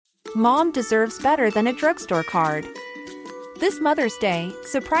Mom deserves better than a drugstore card. This Mother's Day,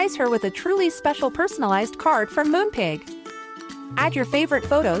 surprise her with a truly special personalized card from Moonpig. Add your favorite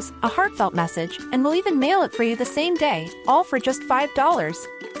photos, a heartfelt message, and we'll even mail it for you the same day, all for just $5.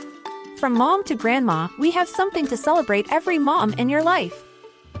 From mom to grandma, we have something to celebrate every mom in your life.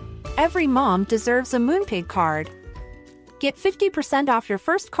 Every mom deserves a Moonpig card. Get 50% off your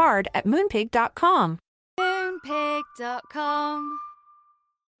first card at moonpig.com. Moonpig.com.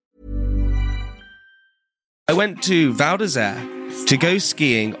 I went to Val d'Isere to go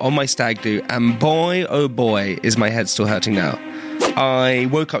skiing on my stag do, and boy, oh boy, is my head still hurting now. I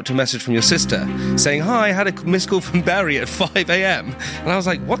woke up to a message from your sister saying, hi, I had a missed call from Barry at 5 a.m. And I was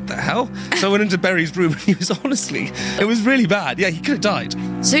like, what the hell? So I went into Barry's room and he was honestly, it was really bad. Yeah, he could have died.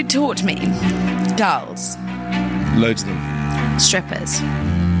 So talk to me. Girls. Loads of them. Strippers.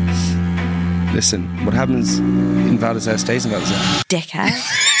 Listen, what happens in Val d'Isere stays in Val d'Isere. Dickhead.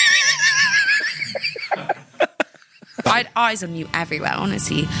 I had eyes on you everywhere,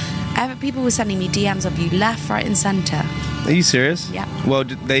 honestly. People were sending me DMs of you left, right and centre. Are you serious? Yeah. Well,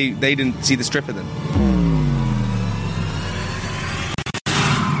 they didn't see the stripper then?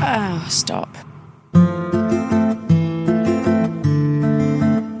 Oh, stop.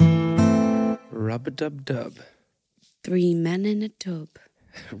 Rub-a-dub-dub. 3 men in a tub.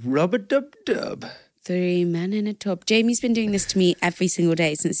 Rub-a-dub-dub. 3 men in a tub. Jamie's been doing this to me every single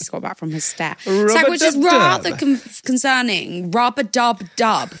day since he's got back from his stare. Rub-a-dub-dub. Which is rather concerning.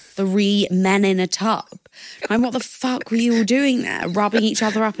 Rub-a-dub-dub. 3 men in a tub. And what the fuck were you all doing there? Rubbing each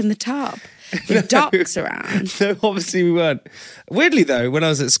other up in the tub? With ducks around. No, obviously we weren't. Weirdly though, when I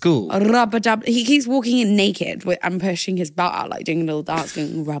was at school... Rub-a-dub. He keeps walking in naked and pushing his butt out, like doing a little dance,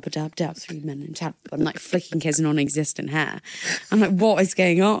 going rub-a-dub-dub, 3 men in a tub, and like flicking his non-existent hair. I'm like, what is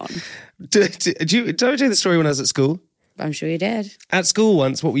going on? Did I tell you the story when I was at school? I'm sure you did. At school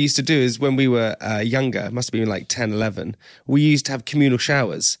once, what we used to do is when we were younger, must have been like 10, 11, we used to have communal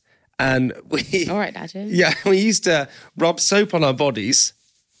showers. And we... All right, Daddy. Yeah, we used to rub soap on our bodies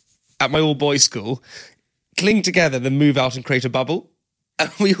at my all-boys school, cling together, then move out and create a bubble. And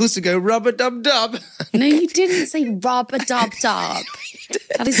we also go rub-a-dub-dub. No, you didn't say rub-a-dub-dub.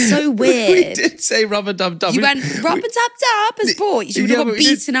 That is so weird. We did say rub-a-dub-dub. You went rub-a-dub-dub as boys. You would have got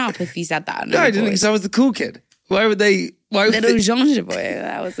beaten up if you said that. No, I didn't, because I was the cool kid. Why would they... Little Jean boy,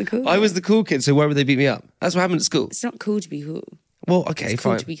 that was the cool I was the cool kid, so why would they beat me up? That's what happened at school. It's not cool to be cool. Well, okay, it's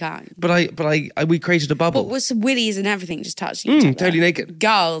fine. Cool to be kind. But we created a bubble. But with some willies and everything just touching each other. Totally naked.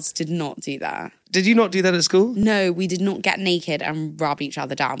 Girls did not do that. Did you not do that at school? No, we did not get naked and rub each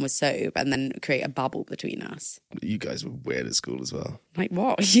other down with soap and then create a bubble between us. You guys were weird at school as well. Like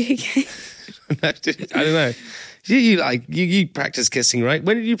what? Are you okay? I don't know. You practice kissing, right?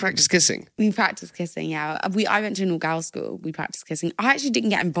 When did you practice kissing? We practiced kissing, yeah. I went to an all-girls school. We practiced kissing. I actually didn't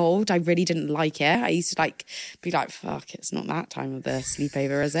get involved. I really didn't like it. I used to be like, fuck, it's not that time of the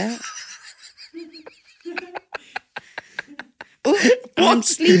sleepover, is it? Ooh, I'm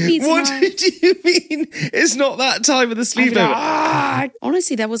sleepy tonight. What did you mean? It's not that time of the sleepover.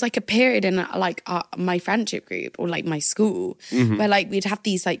 Honestly, there was like a period in my friendship group or like my school where like we'd have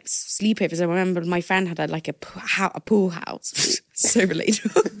these like sleepovers. I remember my friend had a pool house. So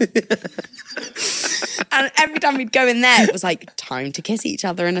relatable. And every time we'd go in there, it was like time to kiss each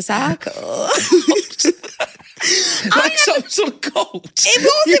other in a circle. Like some sort of cult.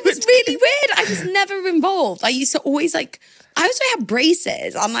 It was really weird. I was never involved. I used to always I also had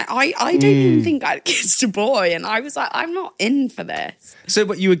braces. I'm like, I don't even think I'd kissed a boy. And I was like, I'm not in for this. So,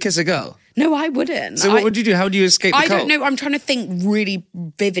 but you would kiss a girl? No, I wouldn't. So what would you do? How would you escape the cult? I don't know. I'm trying to think really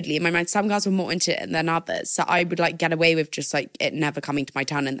vividly in my mind. Some girls were more into it than others. So I would like get away with just like it never coming to my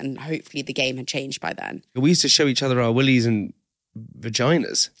tongue, and then hopefully the game had changed by then. We used to show each other our willies and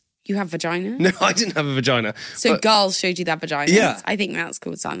vaginas. You have vagina? No, I didn't have a vagina. So girls showed you their vaginas? Yeah. I think that's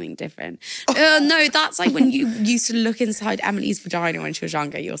called something different. No, that's like when you used to look inside Emily's vagina when she was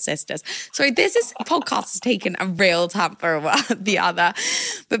younger, your sisters. Sorry, this podcast has taken a real turn for the other.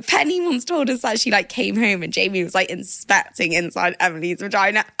 But Penny once told us that she like came home and Jamie was like inspecting inside Emily's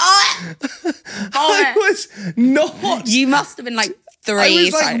vagina. I was not. You must have been like 3. I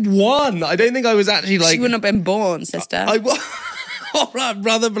was like 1. I don't think I was actually like... She wouldn't have been born, sister. I was... All right,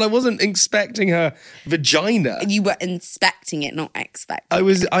 brother, but I wasn't inspecting her vagina. You were inspecting it, not expecting. I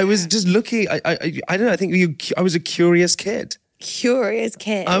was just looking. I don't know. I think I was a curious kid. Curious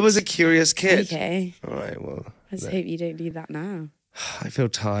kid. I was a curious kid. Okay. All right. Well, let's hope you don't do that now. I feel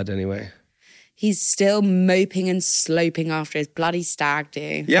tired anyway. He's still moping and sloping after his bloody stag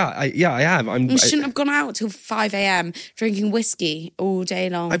do. Yeah, I am. You shouldn't have gone out till 5 a.m. drinking whiskey all day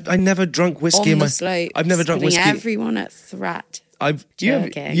long. I never drunk whiskey on the slopes, I've never drunk putting whiskey. Everyone at threat.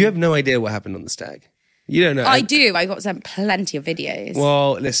 You have no idea what happened on the Stag. You don't know. I do. I got sent plenty of videos.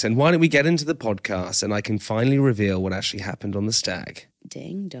 Well, listen, why don't we get into the podcast and I can finally reveal what actually happened on the Stag.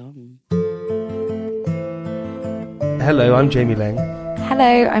 Ding dong. Hello, I'm Jamie Lang.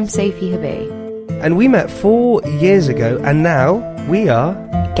 Hello, I'm Sophie Habib. And we met 4 years ago, and now we are...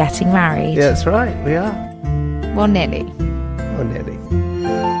 Getting married. Yeah, that's right, we are. Well, nearly. Oh, nearly.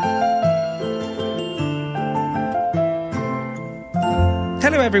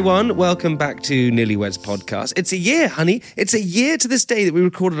 Hello, everyone. Welcome back to Nearly Weds podcast. It's a year, honey. It's a year to this day that we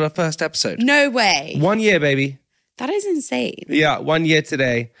recorded our first episode. No way. 1 year, baby. That is insane. Yeah, 1 year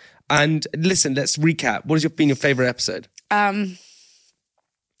today. And listen, let's recap. What has been your favourite episode?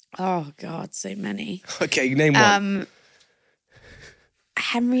 Oh, God, so many. Okay, name one.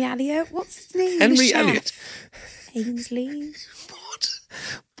 Henry Elliott? What's his name? Henry Elliott. Ainsley?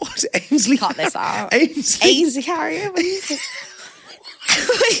 What? Ainsley? Cut this out. Ainsley Harrier? What do you think?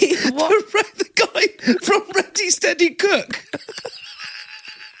 Wait, what? The guy from Ready Steady Cook.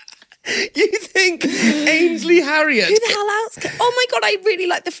 You think Ainsley Harriott? Who the hell else? Oh my God, I really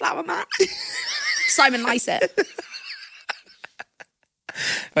like the Flower Man. Simon Lysett.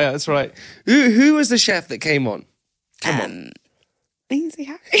 Yeah, that's right. Who was the chef that came on? Come on. Ainsley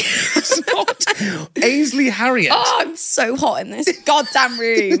Harriott. It's not Ainsley Harriott. Oh, I'm so hot in this goddamn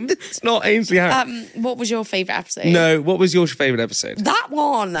room. It's not Ainsley Harriott. What was your favourite episode? No, what was your favourite episode? That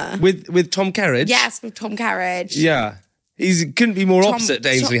one. With Tom Kerridge? Yes, with Tom Kerridge. Yeah. He couldn't be more opposite to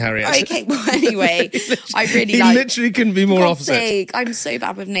Ainsley Harriott. Okay, well, anyway, I really He literally couldn't be more opposite. Sake, I'm so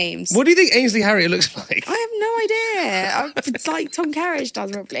bad with names. What do you think Ainsley Harriott looks like? I have no idea. It's like Tom Kerridge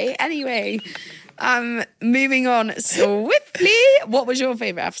does, probably. Anyway, moving on swiftly. What was your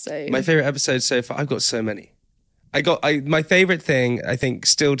favourite episode? My favourite episode so far, I've got so many. My favourite thing, I think,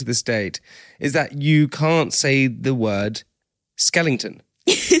 still to this date, is that you can't say the word Skellington.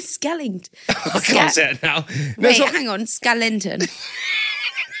 Skellington. I can't say it now. Wait, hang on. Skellington.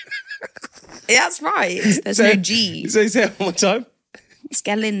 Yeah, that's right. There's no G. So say it one more time.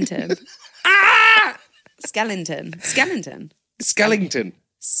 Skellington. Skellington. Skellington.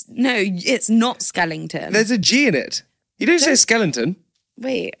 No, it's not Skellington. There's a G in it. You don't say skeleton.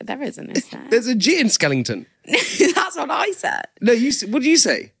 Wait, there isn't, is there? There's a G in Skellington. That's what I said. No, what do you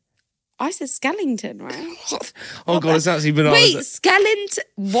say? I said Skellington, right? Oh, God, it's actually bananas. Wait, Skellington?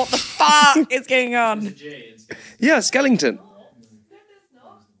 What the fuck is going on? Yeah, Skellington.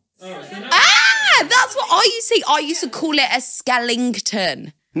 That's what I used to say. I used to call it a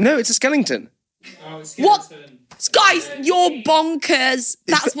Skellington. No, it's a Skellington. What? Guys, you're bonkers.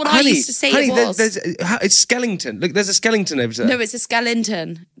 That's what I used to say it was. It's Skellington. Look, there's a Skellington over there. No, it's a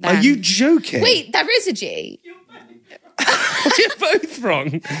Skellington. Are you joking? Wait, there is a G. You're both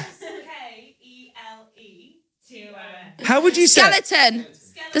wrong. Skeleton. How would you say Skeleton.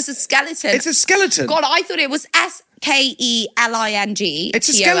 There's a skeleton. It's a skeleton. God, I thought it was Skellington. It's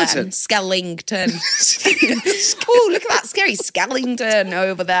a skeleton. Skellington. Oh, look at that scary Skellington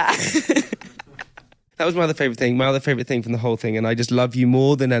over there. That was my other favourite thing. My other favourite thing from the whole thing, and I just love you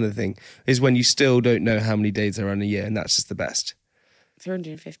more than anything, is when you still don't know how many days there are in a year, and that's just the best.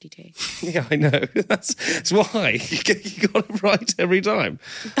 352. Yeah, I know. That's why. You got it right every time.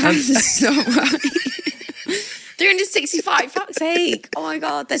 That's not right. 365, fuck's sake. Oh my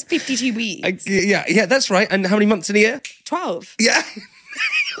God, there's 52 weeks. Yeah, that's right. And how many months in a year? 12. Yeah.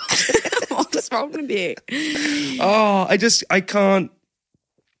 What's wrong with you? Oh, I can't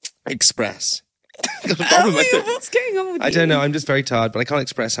express. Got a problem, What's going on with you? I don't know. I'm just very tired, but I can't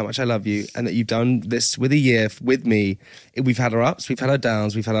express how much I love you and that you've done this with a year with me. We've had our ups, we've had our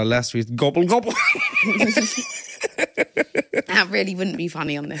downs, we've had our lefts, we've gobble. That really wouldn't be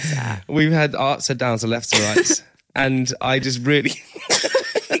funny on this set. We've had our ups and downs, our lefts and rights. And I just really...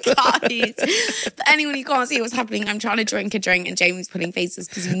 Guys, for anyone who can't see what's happening, I'm trying to drink a drink and Jamie's putting faces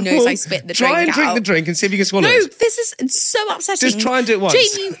because he knows I spit the drink out. Try and drink the drink and see if you can swallow it. No, this is so upsetting. Just try and do it once.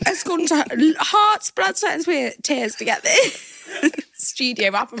 Jamie has gone to hearts, blood, sweat and tears to get this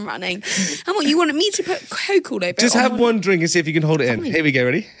studio up and running. And what, you wanted me to put Coke all over it? Just have one drink and see if you can hold it in. Here we go,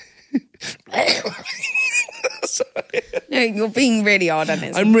 ready? No, you're being really hard on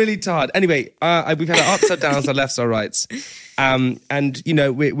this. I'm really tired. Anyway, we've had our ups, our downs, our lefts, our rights. And, you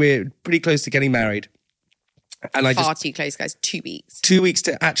know, we're pretty close to getting married. And Far too close, guys. 2 weeks. 2 weeks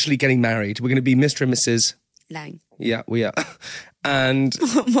to actually getting married. We're going to be Mr. and Mrs. Lang. Yeah, we are. And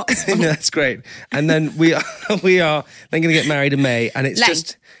that's great. And then we are then going to get married in May. And it's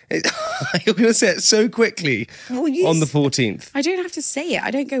Lang. you're going to say it so quickly on the 14th. I don't have to say it.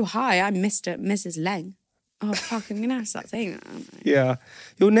 I don't go, hi, I'm Mr. Mrs. Lang. Oh, fuck, I'm going to have to start saying that, aren't I? Yeah.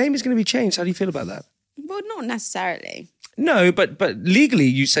 Your name is going to be changed. How do you feel about that? Well, not necessarily. No, but legally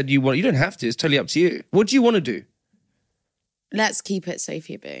you said you don't have to. It's totally up to you. What do you want to do? Let's keep it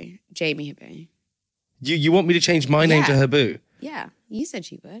Sophie Haboo, Jamie Haboo. You want me to change my name to Haboo? Yeah, you said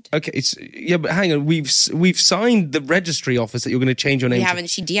you would. Okay, but hang on. We've signed the registry office that you're going to change your name. We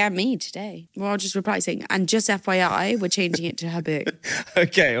haven't. She DM'd me today. Well, I'll just reply saying, and just FYI, we're changing it to Haboo.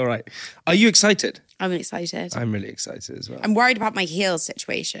 Okay, all right. Are you excited? I'm excited. I'm really excited as well. I'm worried about my heels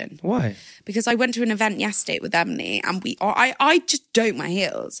situation. Why? Because I went to an event yesterday with Emily and I just don't my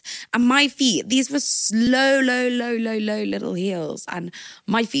heels. And my feet, these were low little heels. And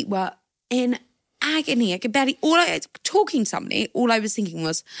my feet were in agony. I could barely, talking to somebody, all I was thinking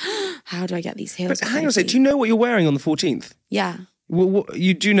was, how do I get these heels? But hang on a second, do you know what you're wearing on the 14th? Yeah. Well,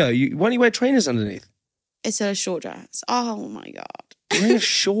 you do know. Why don't you wear trainers underneath? It's a short dress. Oh my God. You're wearing a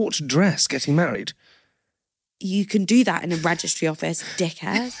short dress getting married? You can do that in a registry office,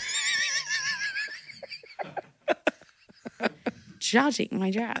 dickhead. Judging my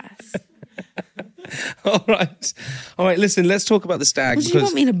dress. All right. Listen, let's talk about the stag. What do you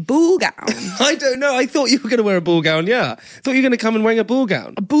want me in a ball gown? I don't know. I thought you were going to wear a ball gown, yeah. I thought you were going to come and wearing a ball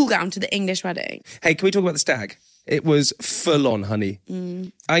gown. A ball gown to the English wedding. Hey, can we talk about the stag? It was full on, honey.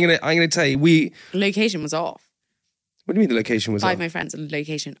 I'm gonna tell you, Location was off. What do you mean the location was off? Five my friends,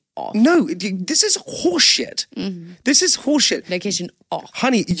 location off. No, this is horseshit. This is horseshit. Location off.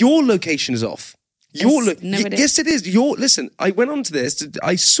 Honey, your location is off. It is. Yes, it is. Listen, I went on to this.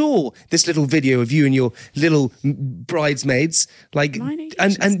 I saw this little video of you and your little bridesmaids,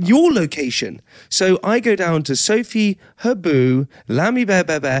 and your location. So I go down to Sophie Haboo, Lammy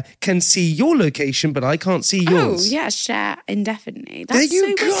Bear, can see your location, but I can't see yours. Oh, yeah, share indefinitely. There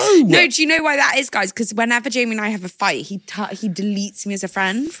you go. Weird. No, do you know why that is, guys? Because whenever Jamie and I have a fight, he deletes me as a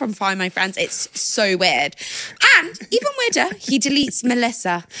friend from Find My Friends. It's so weird. And even weirder, he deletes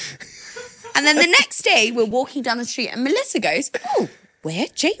Melissa. And then the next day, we're walking down the street and Melissa goes, oh,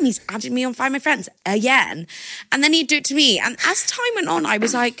 weird, Jamie's added me on Find My Friends again. And then he'd do it to me. And as time went on, I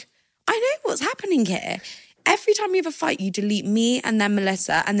was like, I know what's happening here. Every time you have a fight, you delete me and then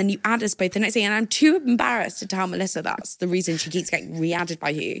Melissa, and then you add us both the next day. And I'm too embarrassed to tell Melissa that's the reason she keeps getting re-added by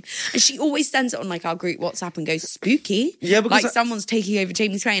you. And she always sends it on our group WhatsApp and goes, spooky. Yeah, because someone's taking over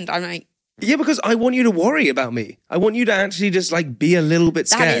Jamie's friend. I'm like, yeah, because I want you to worry about me. I want you to actually just be a little bit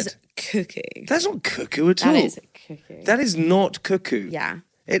scared. That is cuckoo. That's not cuckoo at all. That is cuckoo. That is not cuckoo. Yeah.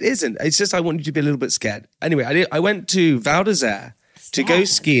 It isn't. It's just I want you to be a little bit scared. Anyway, I went to Val d'Isère to go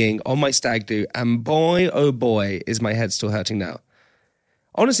skiing on my stag do, and boy, oh boy, is my head still hurting now.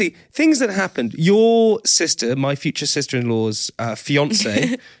 Honestly, things that happened. Your sister, my future sister-in-law's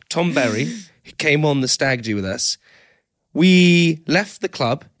fiance, Tom Berry, who came on the stag do with us. We left the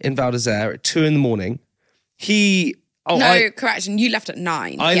club in Val d'Isère at 2 a.m. Correction. You left at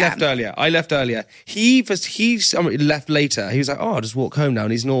 9. I left earlier. He left later. He was like, I'll just walk home now,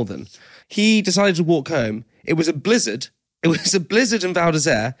 and he's northern. He decided to walk home. It was a blizzard. It was a blizzard in Val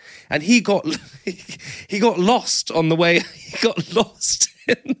d'Isère, and he got lost on the way. He got lost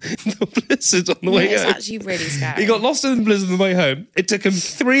in the blizzard on the way home. It's actually really scary. He got lost in the blizzard on the way home. It took him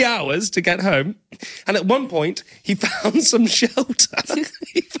 3 hours to get home, and at one point he found some shelter. And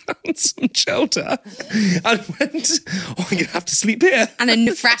went, I'm going to have to sleep here. And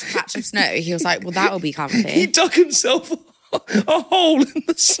a fresh patch of snow. He was like, well, that'll be comfy. He dug himself a hole in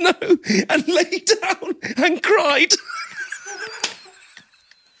the snow and lay down and cried.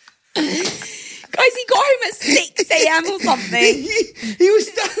 Guys, he got home at 6 a.m. or something. He was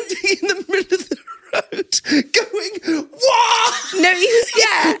standing in the middle of the road going, what? No, he was,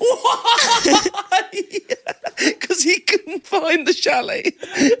 yeah. Why? Because he couldn't find the chalet.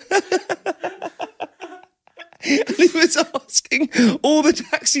 And he was asking all the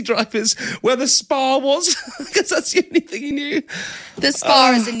taxi drivers where the spa was, because that's the only thing he knew. The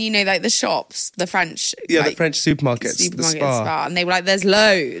spa is in, the shops, the French. Yeah, the French supermarkets, the spa. And they were like, there's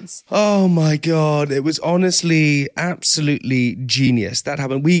loads. Oh my God. It was honestly absolutely genius. That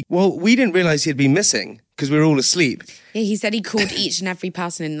happened. We didn't realise he had been missing because we were all asleep. Yeah, he said he called each and every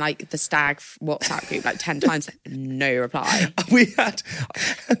person in the Stag WhatsApp group 10 times. No reply. We had,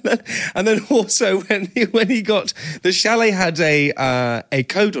 and then also when he got the chalet had a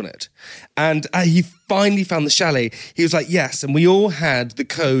code on it, and he finally found the chalet. He was like, yes, and we all had the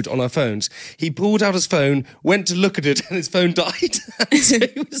code on our phones. He pulled out his phone, went to look at it, and his phone died. And so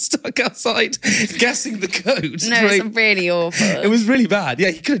he was stuck outside guessing the code. No, it's really awful. It was really bad.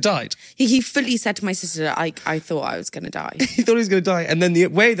 Yeah, he could have died. He fully said to my sister, I thought I was going to die. He thought he was going to die. And then the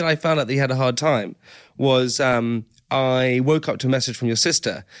way that I found out that he had a hard time was I woke up to a message from your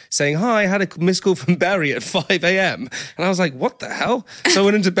sister saying, hi, I had a missed call from Barry at 5 a.m. And I was like, what the hell? So I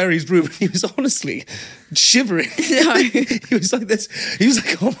went into Barry's room and he was honestly shivering. No. He was like this. He was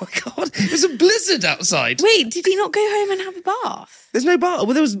like, oh my God, it was a blizzard outside. Wait, did he not go home and have a bath? There's no bath.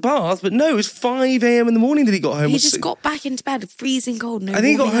 Well, there was a bath, but no, it was 5 a.m. in the morning that he got home. He just got back into bed, freezing cold. No, I think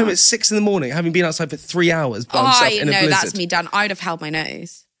he got warming home up. at 6 in the morning, having been outside for 3 hours by himself in a blizzard. that's me done. I'd have held my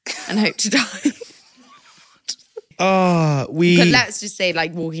nose and hoped to die. But let's just say,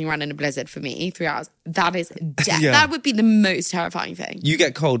 like, walking around in a blizzard for me, 3 hours, that is death. Yeah. That would be the most terrifying thing. You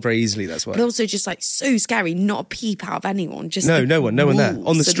get cold very easily, that's why. But also just, like, so scary, not a peep out of anyone. Just No one there. On the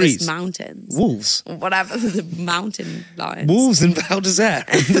wolves and streets. these mountains. Wolves. Or whatever, the mountain lions. Wolves in Val d'Isere.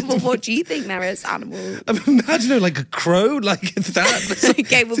 Well, what do you think there is, animals? I mean, imagine like a crow, like that.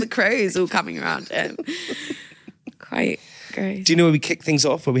 Okay, well, the crows all coming around him. Quite gross. Do you know where we kicked things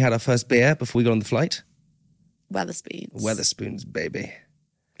off, where we had our first beer before we got on the flight? Weatherspoons. Weatherspoons, baby.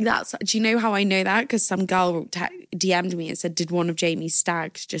 Do you know how I know that? Because some girl DM'd me and said, did one of Jamie's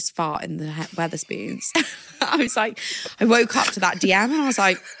stags just fart in the Weatherspoons? I was like, I woke up to that DM and I was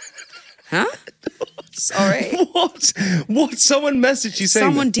like, huh? Sorry. What? Someone messaged you saying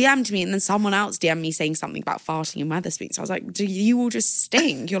Someone DM'd me and then someone else DM'd me saying something about farting in Weatherspoons. I was like, do you all just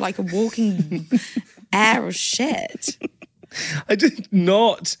stink? You're like a walking air of shit. I did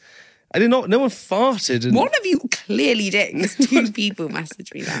not. No one farted. And One of you clearly did, because 2 people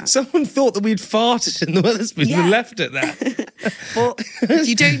messaged me that. someone thought that we'd farted in the Weatherspoons Yeah. and left it there. Well,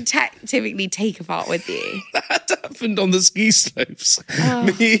 you don't typically take a fart with you. That happened on the ski slopes. Oh.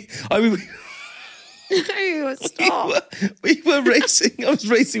 No, Stop. we were racing. I was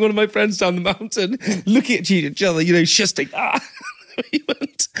racing one of my friends down the mountain, looking at each other, shusting. We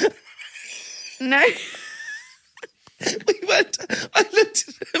went. No. I looked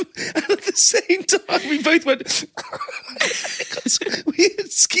at him, and at the same time, we both went, because we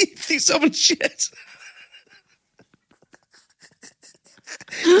had skied through someone's shit.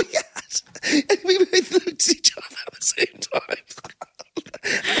 And we both looked at each other at the same time.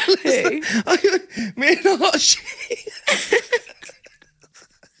 Me and Archie.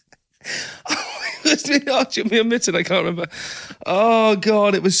 It was me and Archie and me and Mitten, I can't remember. Oh,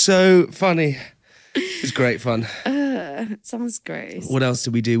 God, it was so funny. It was great fun. It sounds gross. What else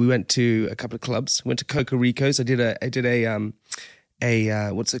did we do? We went to a couple of clubs. Went to Coco Rico's. I did a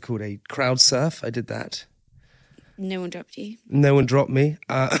what's it called? A crowd surf. I did that. No one dropped you. No one dropped me.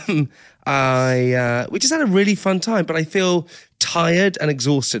 We just had a really fun time, but I feel tired and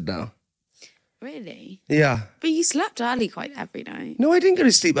exhausted now. Really? Yeah. But you slept early quite every night. No, I didn't go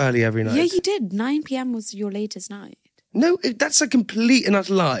to sleep early every night. Yeah, you did. 9 p.m. was your latest night. No, that's a complete and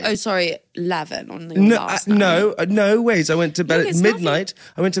utter lie. Oh, sorry, 11 on the last night. No ways. I went to bed No, at it's midnight.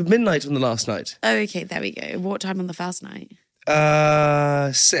 I went to midnight on the last night. Oh, okay, there we go. What time on the first night?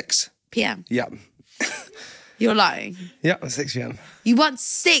 6 p.m. Yeah. You're lying. Yeah, 6 p.m. You went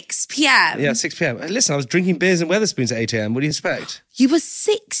 6 p.m. Yeah, 6 p.m. Listen, I was drinking beers in Weatherspoons at 8 a.m. What do you expect? You were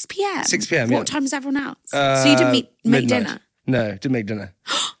 6 p.m. 6 p.m. What yeah. time was everyone else? So you didn't make midnight. dinner? No, didn't make dinner.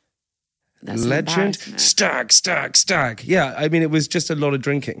 That's Legend. embarrassment. Stag. Yeah, I mean, it was just a lot of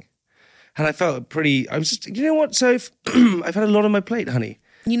drinking. And I felt I was just, you know what? So I've had a lot on my plate, honey.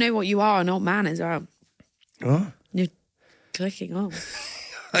 You know what? You are an old man as well. What? You're clicking on.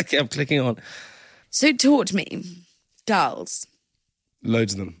 Okay, I'm clicking on. So talk to me. Girls.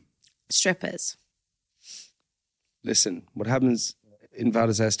 Loads of them. Strippers. Listen, what happens in Val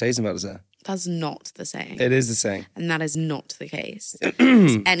d'Isere stays in Val d'Isere. That's not the same. It is the same. And that is not the case.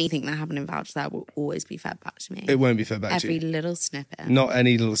 'Cause anything that happened in Val d'Isere will always be fed back to me. It won't be fed back to Every you. little snippet. Not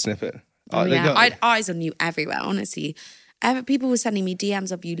any little snippet. Oh, They yeah. got- I had eyes on you everywhere, honestly. People were sending me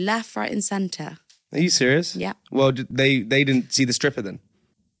DMs of you left, right and centre. Are you serious? Yeah. Well, they didn't see the stripper then.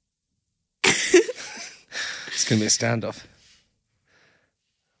 It's going to be a standoff.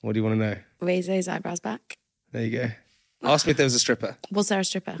 What do you want to know? Raise those eyebrows back. There you go. Ask me if there was a stripper. Was there a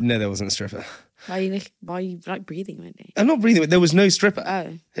stripper? No, there wasn't a stripper. Why are you like breathing weirdly? I'm not breathing. There was no stripper.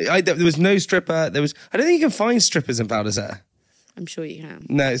 Oh. There was no stripper. I don't think you can find strippers in Val d'Isere. I'm sure you can.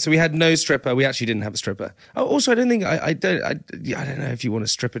 No, so we had no stripper. We actually didn't have a stripper. Oh, also, I don't think I don't know if you want a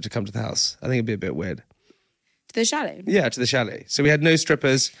stripper to come to the house. I think it'd be a bit weird. To the chalet? Yeah, to the chalet. So we had no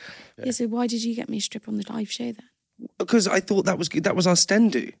strippers Yeah, so why did you get me a strip on the live show then? because I thought that was our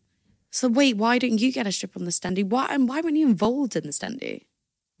stendu. So wait, why didn't you get a strip on the standee? Why weren't you involved in the standee?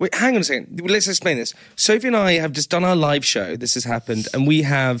 Wait, hang on a second. Let's explain this. Sophie and I have just done our live show. This has happened, and we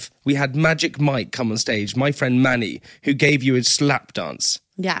had Magic Mike come on stage. My friend Manny, who gave you a slap dance.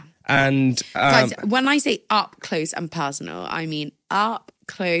 Yeah. And Guys, when I say up close and personal, I mean up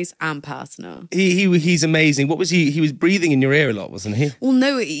close and personal. He's amazing. What was he? He was breathing in your ear a lot, wasn't he? Well,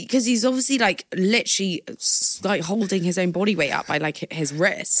 no, because he's obviously like literally like holding his own body weight up by like his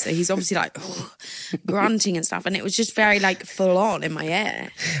wrist. So he's obviously like grunting and stuff. And it was just very like full on in my ear.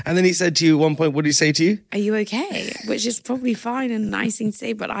 And then he said to you at one point, what did he say to you? Are you okay? Which is probably fine and a nice thing to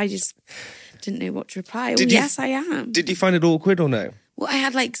say, but I just didn't know what to reply. Yes, I am. Did you find it awkward or no? Well, I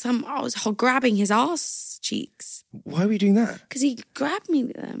had like I was grabbing his ass cheeks. Why were you doing that? Because he grabbed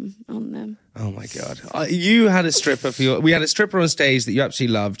me on them. Oh my God. You had a stripper we had a stripper on stage that you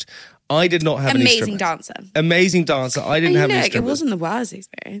absolutely loved. I did not have Amazing dancer. Amazing dancer. I didn't have any strippers. It wasn't the worst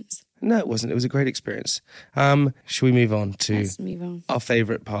experience. No, it wasn't. It was a great experience. Should we move on to our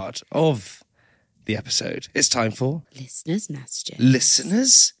favourite part of the episode? It's time for... Listeners' messages.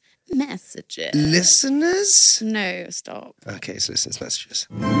 Listeners? Messages. Listeners? No, stop. Okay, it's listeners' messages.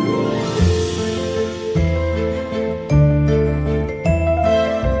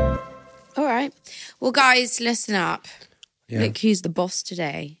 All right. Well, guys, listen up. Yeah. Look who's the boss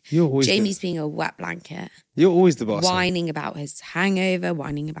today. You're always Jamie's being a wet blanket. You're always the boss. Whining about his hangover,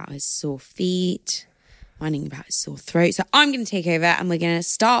 whining about his sore feet, whining about his sore throat. So I'm going to take over and we're going to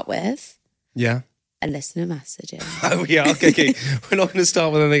start with... Yeah. A listener message. Oh, yeah. Okay. We're not going to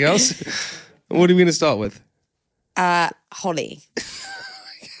start with anything else. What are we going to start with? Holly.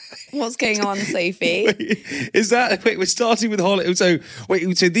 What's going on, Sophie? Wait, we're starting with Holly. So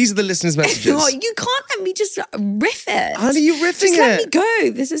these are the listeners' messages. Oh, you can't let me just riff it. How are you riffing just let me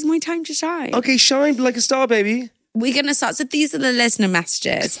go. This is my time to shine. Okay, shine like a star, baby. We're going to start. So these are the listener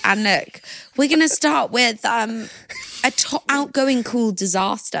messages. And look, we're going to start with outgoing cool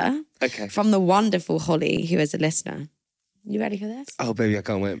disaster. Okay. From the wonderful Holly, who is a listener. You ready for this? Oh, baby, I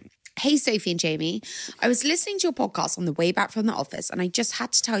can't wait. Hey, Sophie and Jamie. I was listening to your podcast on the way back from the office and I just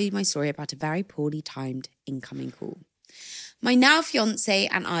had to tell you my story about a very poorly timed incoming call. My now fiancé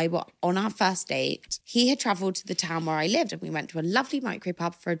and I were on our first date. He had travelled to the town where I lived and we went to a lovely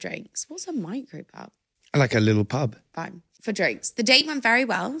micropub for drinks. What's a micropub? Like a little pub. Fine. For drinks. The date went very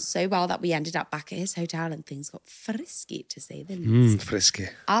well, so well that we ended up back at his hotel and things got frisky, to say the least. Frisky.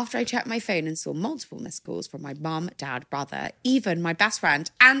 After I checked my phone and saw multiple missed calls from my mum, dad, brother, even my best friend,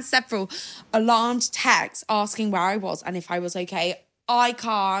 and several alarmed texts asking where I was and if I was okay, I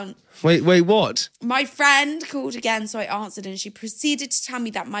can't. Wait, what? My friend called again, so I answered and she proceeded to tell me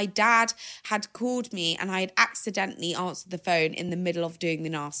that my dad had called me and I had accidentally answered the phone in the middle of doing the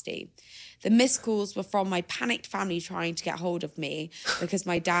nasty. The missed calls were from my panicked family trying to get hold of me because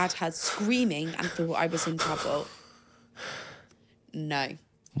my dad had screaming and thought I was in trouble. No.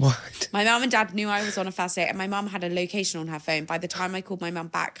 What? My mum and dad knew I was on a first date and my mum had a location on her phone. By the time I called my mum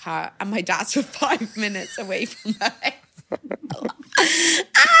back, her and my dad's were 5 minutes away from her.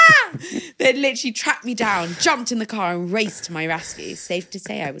 They literally tracked me down, jumped in the car and raced to my rescue. Safe to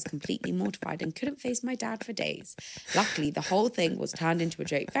say I was completely mortified and couldn't face my dad for days. Luckily, the whole thing was turned into a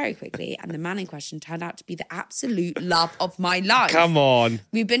joke very quickly and the man in question turned out to be the absolute love of my life. Come on.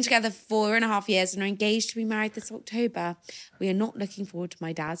 We've been together for 4.5 years and are engaged to be married this October. We are not looking forward to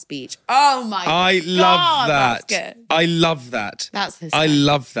my dad's speech. Oh my God. I love that. That's good. I love that. That's his I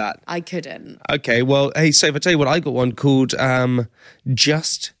love that. I couldn't. Okay, well, hey, so if I tell you what, I got one called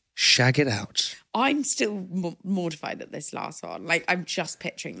Just Shag It Out. I'm still mortified at this last one. Like, I'm just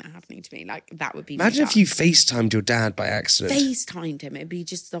picturing that happening to me. Like, that would be... Imagine if you FaceTimed your dad by accident. FaceTimed him. It'd be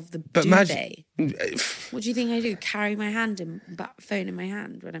just of the But duvet. What do you think I do? Carry my phone in my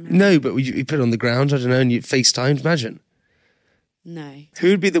hand when I'm... No, but you put it on the ground, I don't know, and you FaceTimed, imagine. No. Who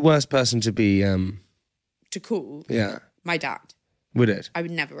would be the worst person to be... To call? Yeah. My dad. Would it? I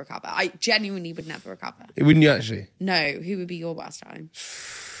would never recover. I genuinely would never recover. Wouldn't you actually? No. Who would be your worst time?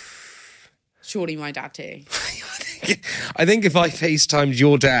 Surely my dad too. I think if I FaceTimed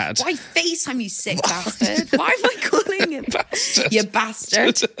your dad... Why FaceTime, you sick bastard? Why am I calling him? Bastard. You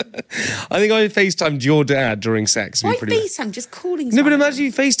bastard. I think I FaceTimed your dad during sex. Why FaceTime? Just calling No, someone. but imagine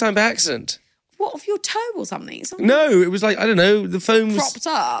you FaceTime by accident. What, off your toe or something? No, it was like, I don't know, the phone was... Propped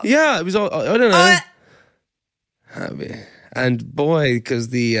up? Yeah, it was, I don't know. Happy. And boy, because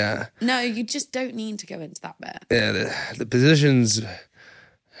the... No, you just don't need to go into that bit. Yeah, the positions...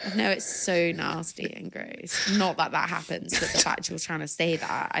 No, it's so nasty and gross. Not that happens, but the fact you're trying to say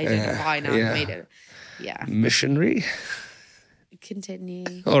that, I don't know why now I've made it. Yeah. Missionary?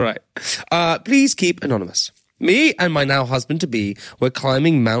 Continue. All right. Please keep anonymous. Me and my now husband-to-be were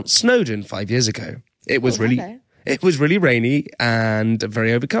climbing Mount Snowdon 5 years ago. It was really rainy and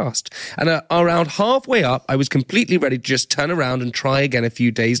very overcast. And around halfway up, I was completely ready to just turn around and try again a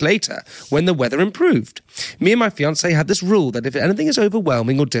few days later when the weather improved. Me and my fiancé had this rule that if anything is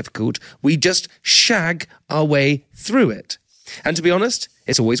overwhelming or difficult, we just shag our way through it. And to be honest,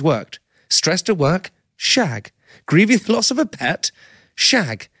 it's always worked. Stressed at work? Shag. Grieving the loss of a pet?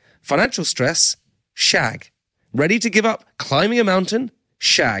 Shag. Financial stress? Shag. Ready to give up climbing a mountain?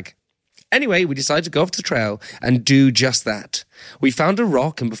 Shag. Anyway, we decided to go off the trail and do just that. We found a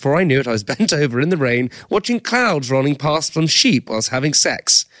rock, and before I knew it, I was bent over in the rain, watching clouds rolling past some sheep whilst having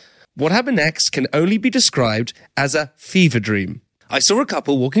sex. What happened next can only be described as a fever dream. I saw a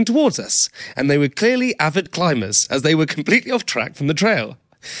couple walking towards us, and they were clearly avid climbers, as they were completely off track from the trail.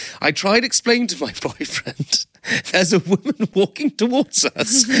 I tried explaining to my boyfriend, there's a woman walking towards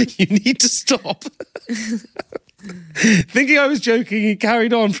us. You need to stop. Thinking I was joking, he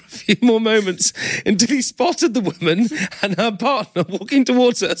carried on for a few more moments until he spotted the woman and her partner walking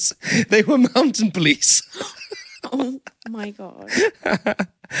towards us. They were mountain police. Oh my God.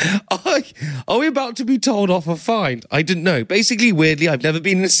 Are we about to be told off a fine? I didn't know. Basically, weirdly, I've never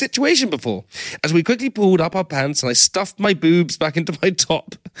been in a situation before. As we quickly pulled up our pants and I stuffed my boobs back into my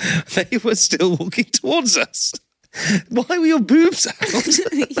top, they were still walking towards us. Why were your boobs out?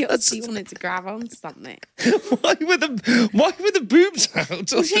 You obviously wanted to grab onto something. Why were the boobs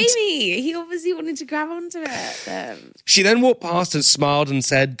out? Well, Jamie, he obviously wanted to grab onto it. She then walked past and smiled and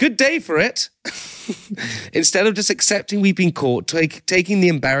said, "Good day for it." Instead of just accepting we'd been caught, taking the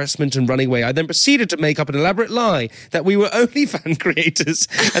embarrassment and running away, I then proceeded to make up an elaborate lie that we were OnlyFans creators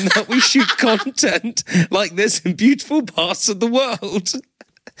and that we shoot content like this in beautiful parts of the world.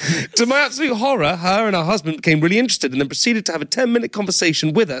 To my absolute horror, her and her husband became really interested and then proceeded to have a 10-minute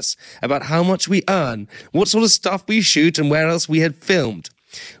conversation with us about how much we earn, what sort of stuff we shoot, and where else we had filmed.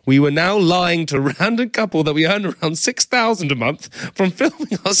 We were now lying to a random couple that we earn around $6,000 a month from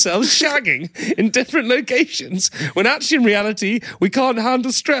filming ourselves shagging in different locations, when actually in reality, we can't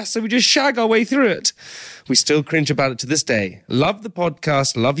handle stress, so we just shag our way through it. We still cringe about it to this day. Love the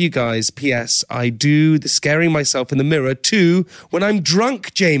podcast, love you guys. P.S. I do the scaring myself in the mirror too when I'm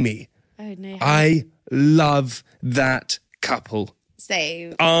drunk, Jamie. Oh no. I love that couple.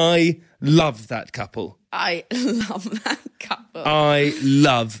 Same. I love that couple. I love that couple. I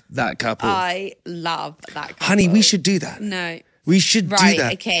love that couple. I love that couple. Honey, we should do that. No. We should do that.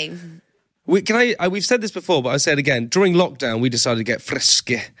 Right, okay. We've said this before, but I'll say it again. During lockdown, we decided to get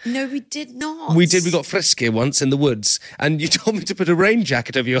frisky. No, we did not. We did. We got frisky once in the woods. And you told me to put a rain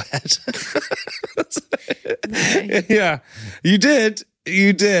jacket over your head. No. Yeah, you did.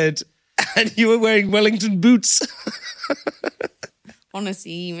 You did. And you were wearing Wellington boots.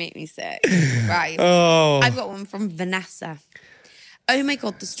 Honestly, you make me sick. Right. Oh. I've got one from Vanessa. Oh my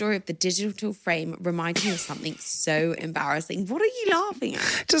God, the story of the digital frame reminded me of something so embarrassing. What are you laughing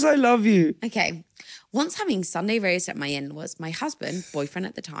at? Just, I love you. Okay. Once having Sunday roast at my in-laws, my husband, boyfriend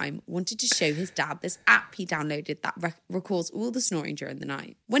at the time, wanted to show his dad this app he downloaded that records all the snoring during the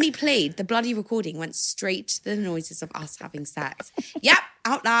night. When he played, the bloody recording went straight to the noises of us having sex. Yep,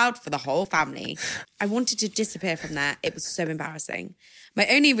 out loud for the whole family. I wanted to disappear from there. It was so embarrassing. My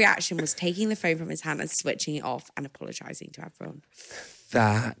only reaction was taking the phone from his hand and switching it off and apologising to everyone.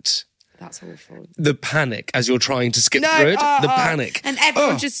 That's awful. The panic as you're trying to skip through it. The panic. And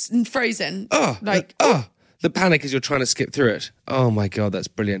everyone just frozen. The panic as you're trying to skip through it. Oh my God, that's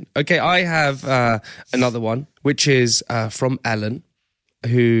brilliant. Okay, I have another one, which is from Ellen,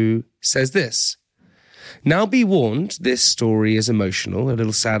 who says this. Now be warned, this story is emotional, a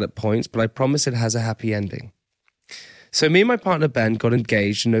little sad at points, but I promise it has a happy ending. So me and my partner Ben got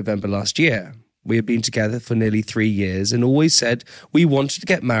engaged in November last year. We had been together for nearly 3 years and always said we wanted to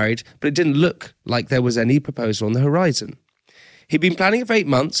get married, but it didn't look like there was any proposal on the horizon. He'd been planning it for 8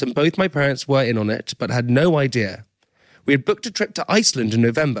 months and both my parents were in on it, but had no idea. We had booked a trip to Iceland in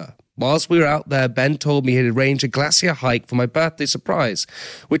November. Whilst we were out there, Ben told me he'd arranged a glacier hike for my birthday surprise,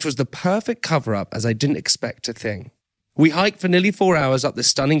 which was the perfect cover-up as I didn't expect a thing. We hiked for nearly 4 hours up this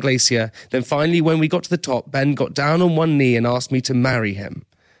stunning glacier. Then finally, when we got to the top, Ben got down on one knee and asked me to marry him.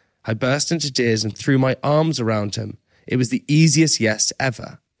 I burst into tears and threw my arms around him. It was the easiest yes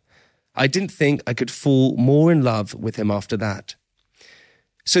ever. I didn't think I could fall more in love with him after that.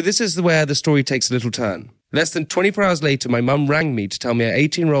 So this is where the story takes a little turn. Less than 24 hours later, my mum rang me to tell me her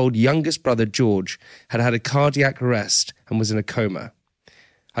 18-year-old youngest brother, George, had had a cardiac arrest and was in a coma.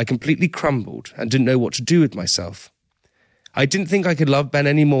 I completely crumbled and didn't know what to do with myself. I didn't think I could love Ben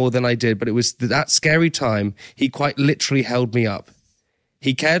any more than I did, but it was that scary time he quite literally held me up.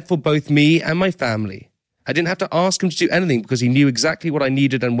 He cared for both me and my family. I didn't have to ask him to do anything because he knew exactly what I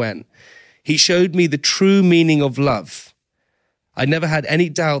needed and when. He showed me the true meaning of love. I never had any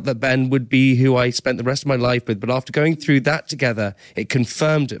doubt that Ben would be who I spent the rest of my life with, but after going through that together, it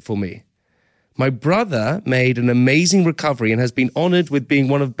confirmed it for me. My brother made an amazing recovery and has been honoured with being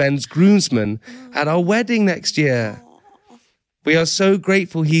one of Ben's groomsmen at our wedding next year. We are so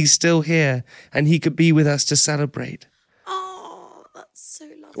grateful he's still here and he could be with us to celebrate. Oh, that's so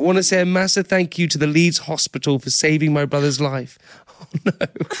lovely. I want to say a massive thank you to the Leeds Hospital for saving my brother's life. Oh, no.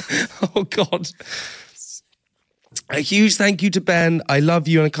 Oh, God. A huge thank you to Ben. I love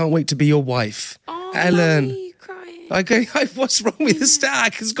you and I can't wait to be your wife. Oh, Ellen. Are you crying? Okay, what's wrong with the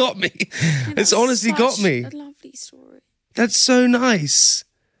stag? It's got me. It's honestly got me. A lovely story. That's so nice.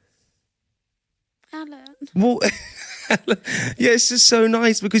 Ellen. Well, yeah, it's just so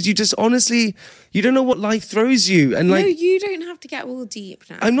nice because you just honestly, you don't know what life throws you. And like, No, you don't have to get all deep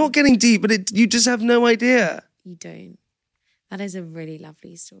now. I'm not getting deep, but you just have no idea. You don't. That is a really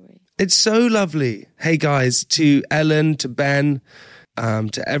lovely story. It's so lovely. Hey guys, to Ellen, to Ben,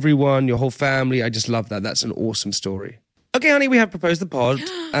 to everyone, your whole family. I just love that. That's an awesome story. Okay, honey, we have proposed the pod,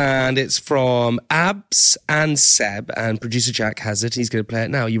 and it's from Abs and Seb, and producer Jack has it. He's going to play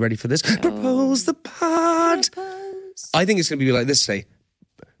it now. Are you ready for this? Propose the pod. Propose. I think it's going to be like this today.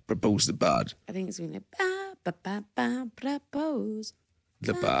 Propose the pod. I think it's going to propose.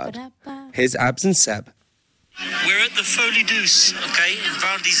 The pod. Here's Abs and Seb. We're at the Folie Douce, okay, in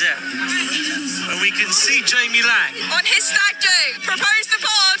Val d'Isère. And we can see Jamie Lang. On his stag do, propose the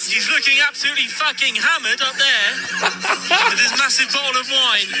pod. He's looking absolutely fucking hammered up there with his massive bottle of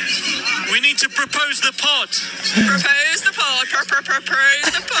wine. We need to propose the pod. Propose the pod, propose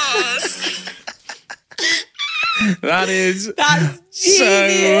the pod. That is That's so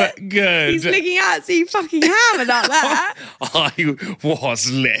genius. good. He's looking absolutely fucking hammered up there. I was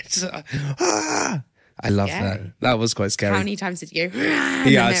lit. I love that. That was quite scary. How many times did you go?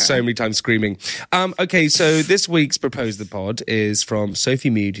 Yeah, so many times screaming. Okay, so this week's Propose the Pod is from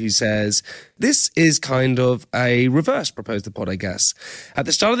Sophie Mead, who says, this is kind of a reverse Propose the Pod, I guess. At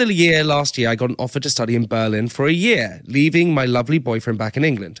the start of the year last year, I got an offer to study in Berlin for a year, leaving my lovely boyfriend back in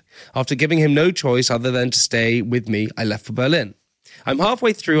England. After giving him no choice other than to stay with me, I left for Berlin. I'm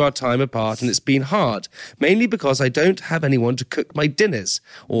halfway through our time apart and it's been hard, mainly because I don't have anyone to cook my dinners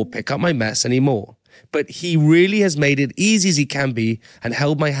or pick up my mess anymore. But he really has made it easy as he can be and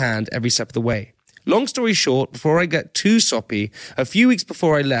held my hand every step of the way. Long story short, before I get too soppy, a few weeks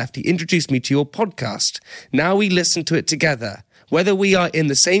before I left, he introduced me to your podcast. Now we listen to it together. Whether we are in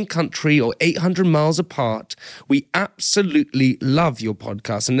the same country or 800 miles apart, we absolutely love your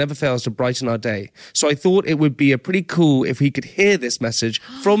podcast and never fails to brighten our day. So I thought it would be pretty cool if he could hear this message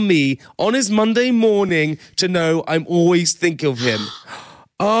from me on his Monday morning to know I'm always thinking of him.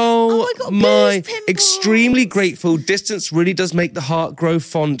 Oh, I got my, booze pimples. extremely grateful. Distance really does make the heart grow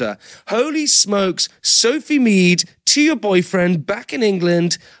fonder. Holy smokes, Sophie Mead to your boyfriend back in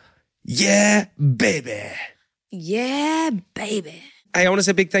England. Yeah, baby. Yeah, baby. Hey, I want to say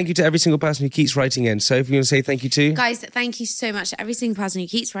a big thank you to every single person who keeps writing in. Sophie, you want to say thank you to? Guys, thank you so much to every single person who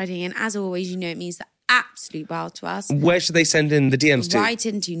keeps writing in. As always, you know it means the absolute world to us. Where should they send in the DMs to? Write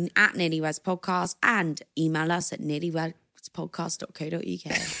into @NearlyWesPodcast and email us at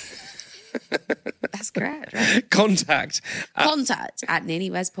nearlywespodcast.co.uk. That's correct, right? Contact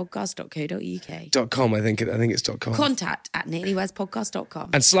 @nearlywespodcast.co.uk. .com, I think it's .com. Contact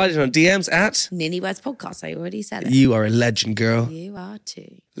 @nearlywespodcast.com. And slide it on DMs at... Nearly West Podcast, I already said it. You are a legend, girl. You are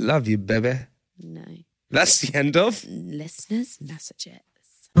too. Love you, baby. No. That's the end of... Listeners' messages.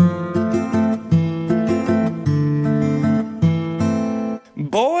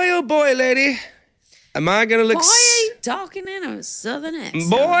 Boy, oh boy, lady. Am I going to look... Why are you talking in a southern accent?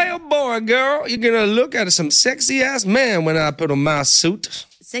 Boy, oh boy, girl. You're going to look at some sexy-ass man when I put on my suit.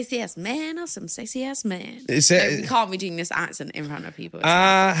 Sexy-ass man or some sexy-ass man? It's No, we can't be doing this accent in front of people.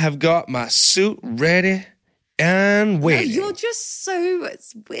 I have got my suit ready and No, waiting. you're just so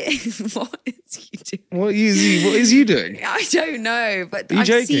weird. What is you doing? What is you doing? I don't know, but Are you I've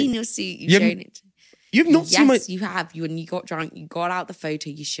joking? seen your suit. You've You shown haven't- it. You've not seen my... Yes, you have. When you got drunk, you got out the photo,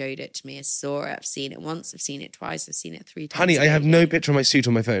 you showed it to me. I saw it. I've seen it once. I've seen it twice. I've seen it 3 times. Honey, I have no picture of my suit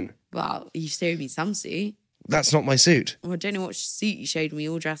on my phone. Well, you showed me some suit. That's not my suit. Well, I don't know what suit you showed me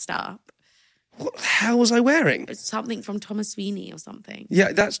all dressed up. What the hell was I wearing? It's something from Thomas Sweeney or something.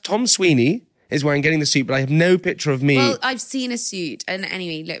 Yeah, that's Tom Sweeney is where I'm getting the suit, but I have no picture of me. Well, I've seen a suit. And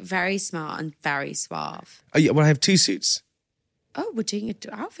anyway, you look very smart and very suave. Oh, yeah, well, I have 2 suits. Oh, we're doing an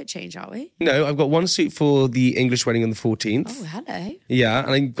outfit change, aren't we? No, I've got 1 suit for the English wedding on the 14th. Oh, hello. Yeah,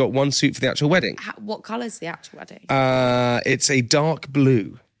 and I've got 1 suit for the actual wedding. What colour's the actual wedding? It's a dark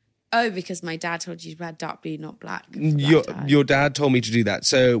blue. Oh, because my dad told you to wear dark blue, not black. Your dad told me to do that.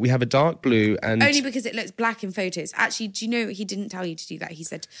 So we have a dark blue and... Only because it looks black in photos. Actually, do you know he didn't tell you to do that? He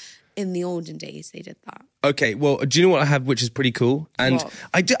said in the olden days they did that. Okay, well, do you know what I have which is pretty cool? And What?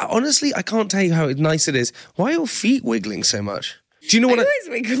 honestly, I can't tell you how nice it is. Why are your feet wiggling so much? Do you know what? I always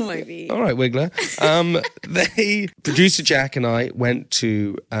wiggle my feet. All right, Wiggler. Producer Jack and I went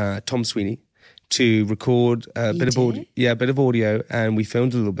to Tom Sweeney to record a bit of audio. Yeah, a bit of audio, and we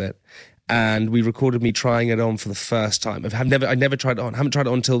filmed a little bit. And we recorded me trying it on for the first time. I never tried it on. I haven't tried it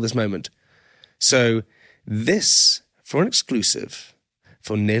on until this moment. So this, for an exclusive,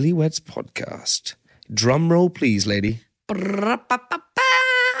 for Nearly Weds podcast. Drum roll, please, lady.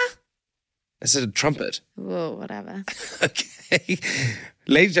 This is a trumpet. Whoa, whatever. Okay.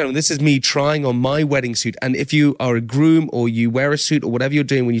 Ladies and gentlemen, this is me trying on my wedding suit. And if you are a groom or you wear a suit or whatever you're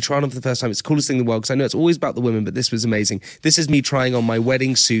doing when you try it on for the first time, it's the coolest thing in the world, because I know it's always about the women, but this was amazing. This is me trying on my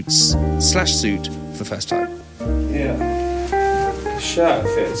wedding suits / suit for the first time. Yeah. The shirt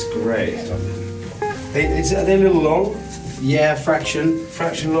fits great. Are they a little long? Yeah, fraction.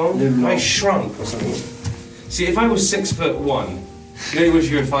 Fraction long? Little long. I shrunk or something. See, if I was 6'1", you know you wish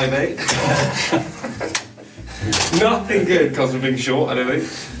you were 5'8"? Nothing good comes from being short, I don't think.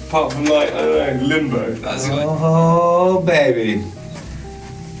 Apart from, like, I don't know, limbo. That's oh, baby.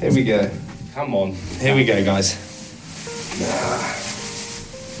 Here we go. Come on. Here we go, guys.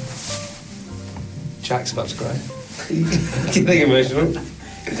 Jack's about to cry. Do you think emotional?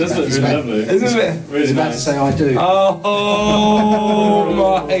 It does look really lovely. Isn't it? Really nice. To say I do. Oh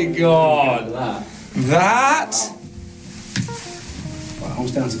my God. That? Right,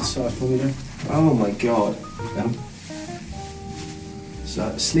 holds down to the side for me then. Oh my God. Down.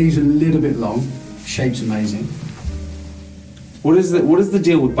 So sleeves are a little bit long. Shape's amazing. What is the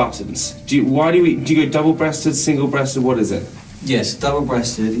deal with buttons? Do you go double-breasted, single-breasted? What is it? Yes,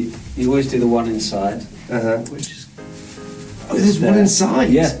 double-breasted. You always do the one inside. Which is Oh, there's one inside.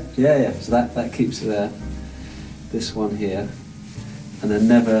 Yeah. So that keeps it there. This one here, and then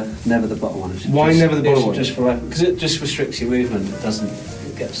never the bottom one. Why never the bottom one? Just for because it just restricts your movement.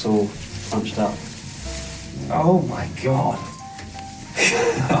 It gets all bunched up. Oh my God.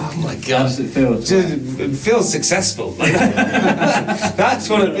 Oh my God. How does it feel? It feels successful. Like, that's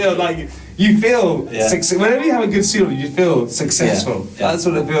what it feels like. You feel whenever you have a good suit on, you feel successful. Yeah. That's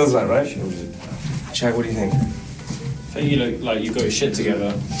what it feels like, right? Chad, what do you think? I think you look like you've got your shit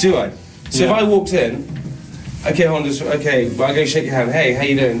together. Do I? So if I walked in, okay, well, I go shake your hand. Hey, how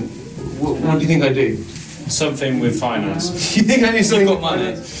you doing? What do you think I do? Something with finance. You think I do something? You've got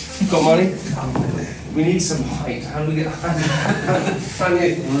money. Got money? We need some height. How do we get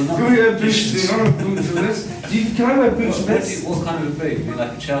height? Can we wear boots? Do you want boots for this? Can I wear boots for this? What kind of a boot?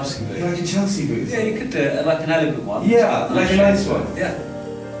 Like a Chelsea boot? Like a Chelsea boot? Yeah, you could do it like an elegant one. Yeah, like a nice one. Yeah.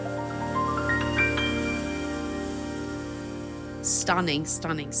 Stunning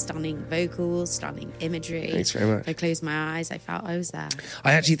vocals, stunning imagery. Thanks very much. If I closed my eyes, I felt I was there.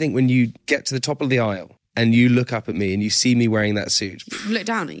 I actually think when you get to the top of the aisle and you look up at me and you see me wearing that suit, Look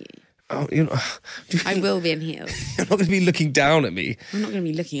down at you. oh, you know, I will be in heels. you're not going to be looking down at me. I'm not going to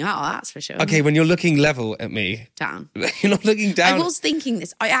be looking up, that's for sure. Okay, when you're looking level at me, Down. you're not looking down. I was thinking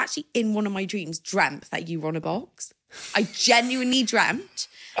this. I actually, in one of my dreams, dreamt that you were on a box. I genuinely dreamt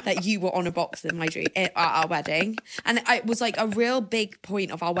that you were on a box in my dream at our wedding. And it was like a real big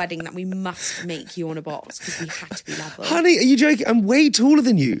point of our wedding that we must make you on a box because we had to be level. Honey, are you joking? I'm way taller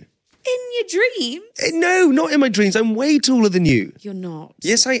than you. In your dreams? No, not in my dreams. I'm way taller than you. You're not.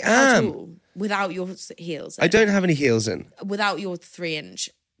 Yes, I At am. all. Without your heels. I don't have any heels in. Without your 3-inch.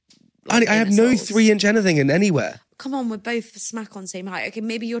 Honey, I have no inner soles. 3-inch anything in anywhere. Come on, we're both smack on same height. Okay,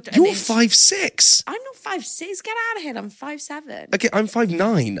 maybe you're. You're 5'6". I'm not 5'6". Get out of here. I'm 5'7". Okay, I'm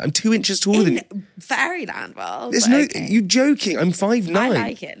 5'9". I'm 2 inches taller than you. In fairyland world. There's but no. okay. You're joking. I'm 5'9". I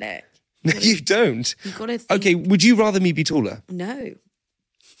like it. Look. No, you don't. You got to think. Okay, would you rather me be taller? No,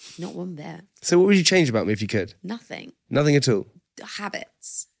 not one bit. So what would you change about me if you could? Nothing. Nothing at all.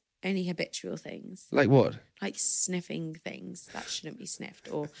 Habits. Only habitual things. Like what? Like sniffing things that shouldn't be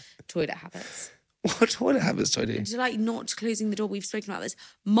sniffed, or toilet habits. What toilet habits do I do? Like not closing the door. We've spoken about this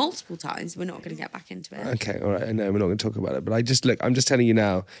multiple times. We're not going to get back into it. Okay, all right. I know we're not going to talk about it, but I'm just telling you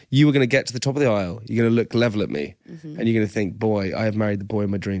now. You were going to get to the top of the aisle. You're going to look level at me, and you're going to think, "Boy, I have married the boy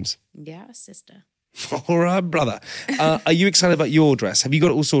of my dreams." Yeah, sister. All right, brother. Are you excited about your dress? Have you got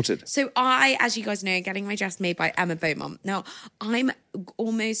it all sorted? So I, as you guys know, getting my dress made by Emma Beaumont. Now, I'm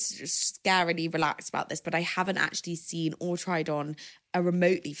almost scarily relaxed about this, but I haven't actually seen or tried on a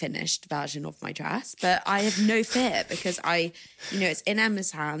remotely finished version of my dress. But I have no fear because it's in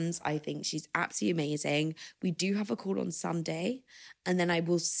Emma's hands. I think she's absolutely amazing. We do have a call on Sunday, and then I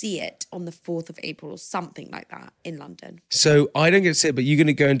will see it on the 4th of April or something like that in London. So I don't get to see it, but you're going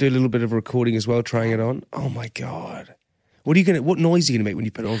to go and do a little bit of recording as well, trying it on. Oh my God. What noise are you going to make when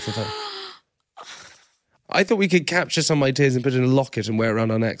you put it on for the phone? I thought we could capture some of my tears and put it in a locket and wear it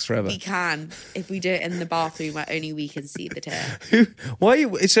around our necks forever. We can, if we do it in the bathroom where only we can see the tear. Why?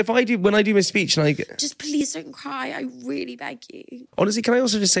 So if I do, when I do my speech and I... Just please don't cry. I really beg you. Honestly, can I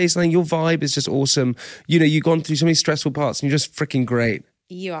also just say something? Your vibe is just awesome. You know, you've gone through so many stressful parts and you're just freaking great.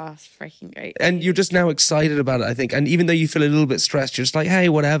 You are freaking great. And you're just now excited about it, I think. And even though you feel a little bit stressed, you're just like, hey,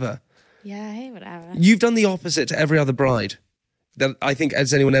 whatever. Yeah, hey, whatever. You've done the opposite to every other bride that I think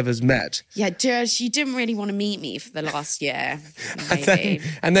as anyone ever has met. Yeah, Josh, you didn't really want to meet me for the last year.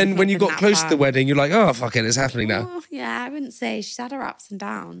 And then when you got close to the wedding, you're like, oh, fuck it, it's happening now. Oh, yeah, I wouldn't say. She's had her ups and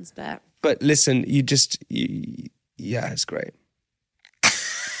downs, but... But listen, yeah, it's great.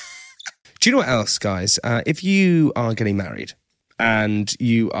 Do you know what else, guys? If you are getting married and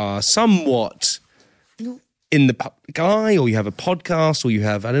you are somewhat in the public eye, or you have a podcast, or you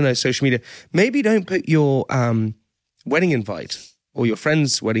have, I don't know, social media, maybe don't put your wedding invite or your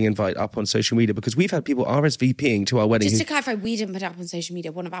friend's wedding invite up on social media, because we've had people RSVPing to our wedding. Just to clarify, we didn't put it up on social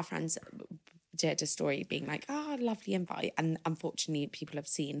media. One of our friends did a story being like, oh, lovely invite. And unfortunately, people have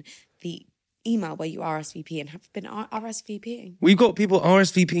seen the email where you RSVP and have been RSVPing. We've got people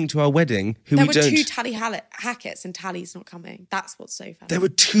RSVPing to our wedding who there we were don't... 2 Tally Hackett's and Tally's not coming. That's what's so funny. There were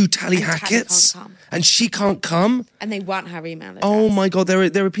 2 Tally And Tally Hackett's can't come. and she can't come? And they weren't her email address. Oh my God,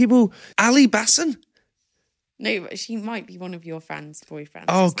 there are people... Ali Basson? No, but she might be one of your friends' boyfriends.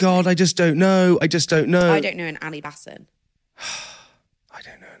 Oh God, I just don't know. I don't know an Ali Basson. I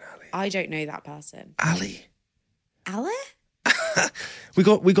don't know an Ali. I don't know that person. Ali? Ali? We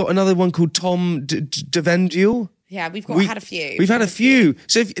got another one called Tom Devendule. Yeah, we've had a few. We've had a few.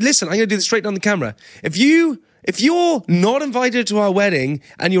 So listen, I'm going to do this straight down the camera. If you're not invited to our wedding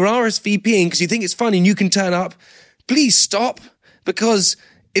and you're RSVPing because you think it's funny and you can turn up, please stop, because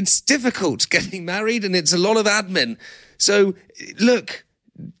it's difficult getting married and it's a lot of admin. So look,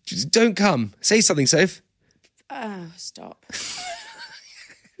 just don't come. Say something, Soph. Stop.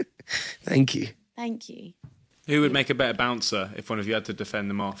 Thank you. Thank you. Who would make a better bouncer if one of you had to defend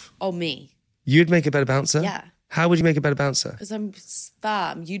them off? Oh, me. You'd make a better bouncer? Yeah. How would you make a better bouncer? Because I'm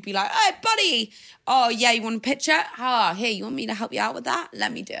firm. You'd be like, hey, buddy. Oh, yeah, you want a picture? Here, you want me to help you out with that?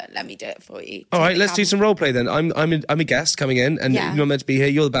 Let me do it for you. All right, let's do some role play then. I'm a guest coming in and you're not meant to be here.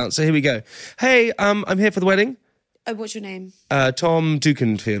 You're the bouncer. Here we go. Hey, I'm here for the wedding. Oh, what's your name? Tom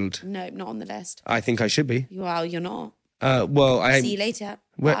Dukenfield. No, not on the list. I think I should be. Well, you're not. See you later.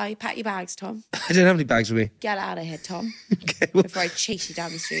 Bye. Pack your bags, Tom. I don't have any bags with me. Get out of here, Tom. Okay, well... Before I chase you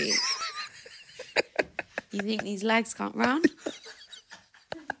down the street. You think these legs can't run?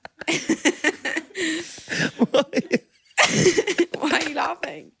 Why are you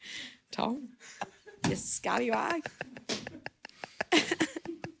laughing? Tom? You scallywag.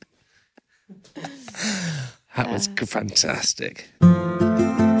 That was fantastic.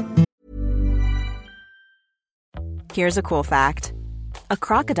 Here's a cool fact. A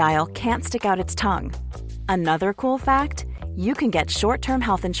crocodile can't stick out its tongue. Another cool fact, you can get short-term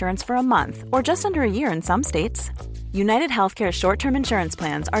health insurance for a month or just under a year in some states. United Healthcare short-term insurance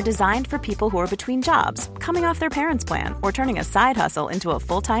plans are designed for people who are between jobs, coming off their parents' plan, or turning a side hustle into a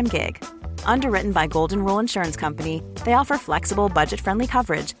full-time gig. Underwritten by Golden Rule Insurance Company, they offer flexible, budget-friendly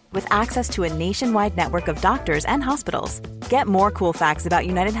coverage with access to a nationwide network of doctors and hospitals. Get more cool facts about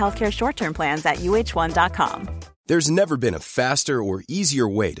United Healthcare short-term plans at uh1.com. There's never been a faster or easier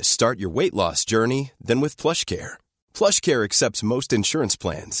way to start your weight loss journey than with PlushCare. PlushCare accepts most insurance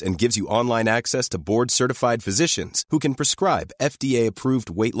plans and gives you online access to board-certified physicians who can prescribe FDA-approved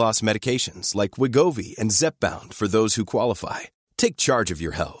weight loss medications like Wegovy and Zepbound for those who qualify. Take charge of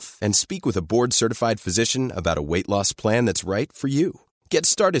your health and speak with a board-certified physician about a weight loss plan that's right for you. Get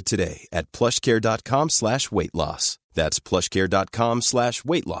started today at plushcare.com/weight loss. That's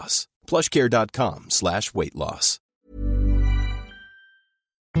plushcare.com/weight loss. plushcare.com/weight loss.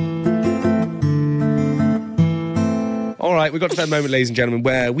 All right, we got to that moment, ladies and gentlemen,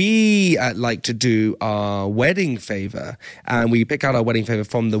 where we like to do our wedding favour, and we pick out our wedding favour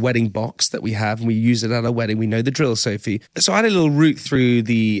from the wedding box that we have, and we use it at our wedding. We know the drill, Sophie. So I had a little route through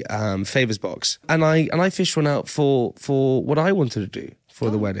the favours box, and I fished one out for what I wanted to do for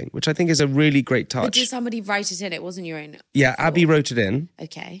the wedding, which I think is a really great touch. But did somebody write it in? It wasn't your own? Yeah, Abby wrote it in.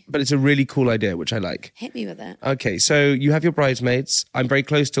 Okay. But it's a really cool idea, which I like. Hit me with it. Okay, so you have your bridesmaids. I'm very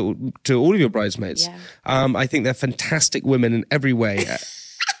close to all of your bridesmaids. Yeah. I think they're fantastic women in every way.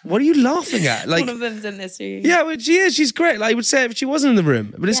 What are you laughing at? Like, one of them's in this room. Yeah, well, she is. She's great. I would say if she wasn't in the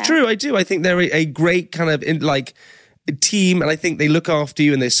room. But it's true, I do. I think they're a great kind of team, and I think they look after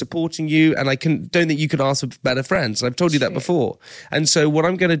you and they're supporting you, and don't think you could ask for better friends. And I've told you that before. And so what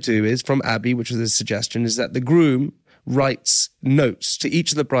I'm going to do is, from Abby, which was a suggestion, is that the groom writes notes to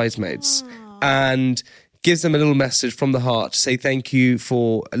each of the bridesmaids and gives them a little message from the heart to say thank you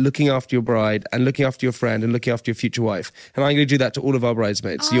for looking after your bride and looking after your friend and looking after your future wife. And I'm going to do that to all of our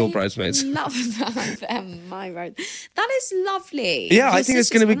bridesmaids, your bridesmaids. Love that. My bride. That is lovely. Yeah, Your I think it's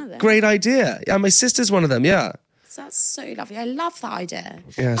going to be a great idea. Yeah, my sister's one of them, yeah. That's so lovely. I love that idea.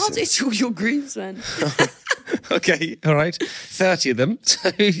 Yes. I'll do it to all your groomsmen. Okay, all right. 30 of them. So,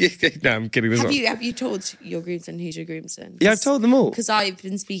 no, I'm kidding. Have you told your groomsmen who's your groomsmen? Yeah, I've told them all. Because I've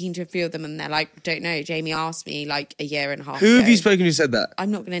been speaking to a few of them and they're like, don't know. Jamie asked me like a year and a half Who ago. have you spoken to who said that? I'm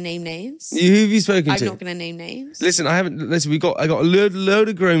not going to name names. Who have you spoken to? I'm not going to name names. Listen, I got a load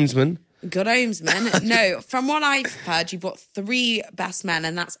of groomsmen. Good groomsmen. No, from what I've heard, you've got 3 best men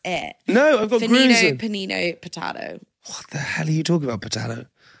and that's it. No, I've got groomsmen. Panino, Potato. What the hell are you talking about, Potato?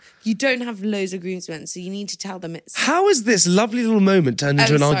 You don't have loads of groomsmen, so you need to tell them it's... How is this lovely little moment turned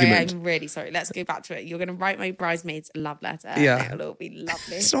into an argument? I'm really sorry. Let's go back to it. You're going to write my bridesmaids a love letter. Yeah. And it'll be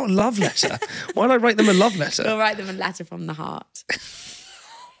lovely. It's not a love letter. Why don't I write them a love letter? We'll write them a letter from the heart.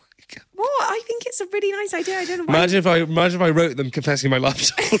 What? I think it's a really nice idea. I don't know why. Imagine if I wrote them confessing my love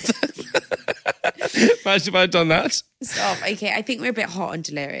to them. Imagine if I had done that. Stop. Okay, I think we're a bit hot and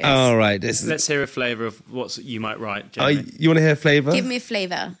delirious. All right. Let's hear a flavour of what you might write, Jamie. You want to hear a flavour? Give me a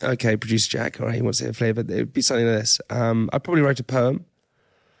flavour. Okay, producer Jack. All right, he wants to hear a flavour. It would be something like this. I'd probably write a poem.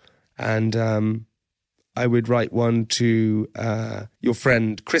 And I would write one to your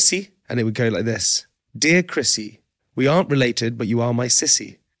friend Chrissy. And it would go like this. Dear Chrissy, we aren't related, but you are my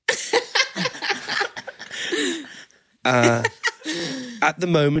sissy. At the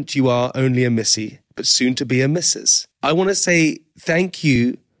moment, you are only a missy, but soon to be a missus. I want to say thank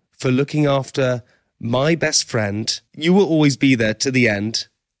you for looking after my best friend. You will always be there to the end.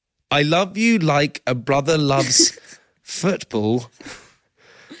 I love you like a brother loves football.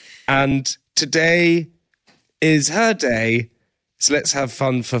 And today is her day, so let's have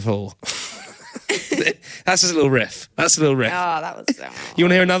fun for full. That's just a little riff. Oh, that was so... You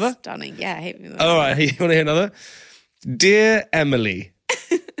want to hear another? Stunning. Yeah, hit me with All right, you want to hear another? Dear Emily,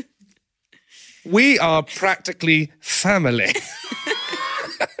 we are practically family.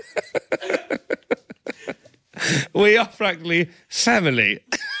 We are practically family.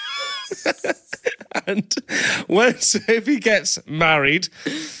 And when Sophie gets married,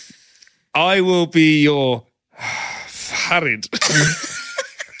 I will be your Farid.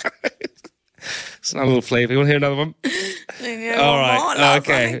 It's not a little flavour. You want to hear another one? No, all right.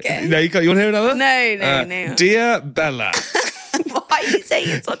 Okay. No, you want to hear another? No. Dear Bella. Why are you saying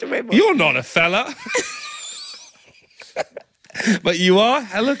it's such a robot? You're not a fella. But you are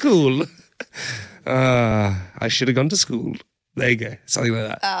hella cool. I should have gone to school. There you go. Something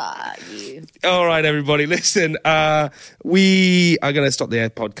like that. You. All right, everybody. Listen, we are going to stop the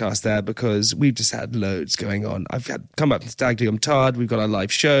podcast there because we've just had loads going on. I've come up to Stag Do. I'm tired. We've got our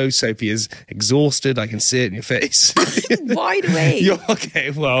live show. Sophie is exhausted. I can see it in your face. Wide awake. You're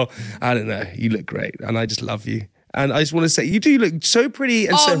okay. Well, I don't know. You look great. And I just love you. And I just want to say, you do look so pretty.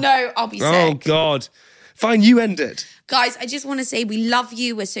 And no, I'll be sick. Oh, God. Fine, you end it. Guys, I just want to say we love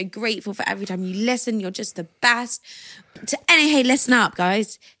you. We're so grateful for every time you listen. You're just the best. Hey, listen up,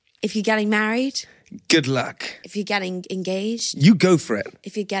 guys. If you're getting married... Good luck. If you're getting engaged... You go for it.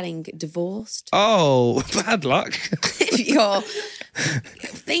 If you're getting divorced... Oh, bad luck. If you're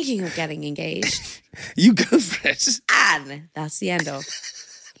thinking of getting engaged... You go for it. And that's the end of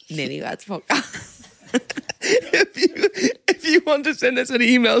Nearly Words Podcast. If you want to send us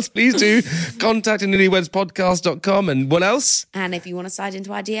any emails, please do. Contact at nearlywedspodcast.com. And what else? And if you want to slide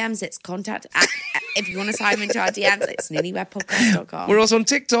into our DMs, it's if you want to slide into our DMs, it's nearlywedpodcast.com. We're also on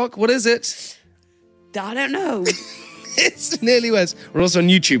TikTok. What is it? I don't know. It's Nearlyweds. We're also on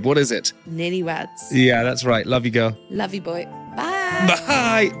YouTube. What is it? Nearlyweds. Yeah, that's right. Love you, girl. Love you, boy. Bye.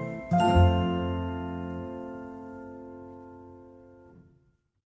 Bye.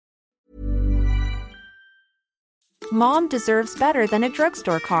 Mom deserves better than a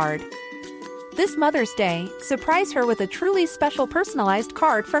drugstore card. This Mother's Day, surprise her with a truly special personalized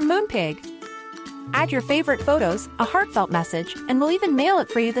card from Moonpig. Add your favorite photos, a heartfelt message, and we'll even mail it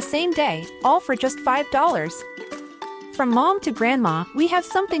for you the same day, all for just $5. From mom to grandma, we have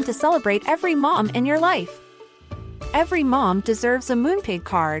something to celebrate every mom in your life. Every mom deserves a Moonpig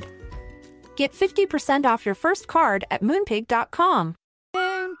card. Get 50% off your first card at moonpig.com.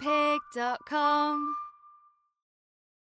 Moonpig.com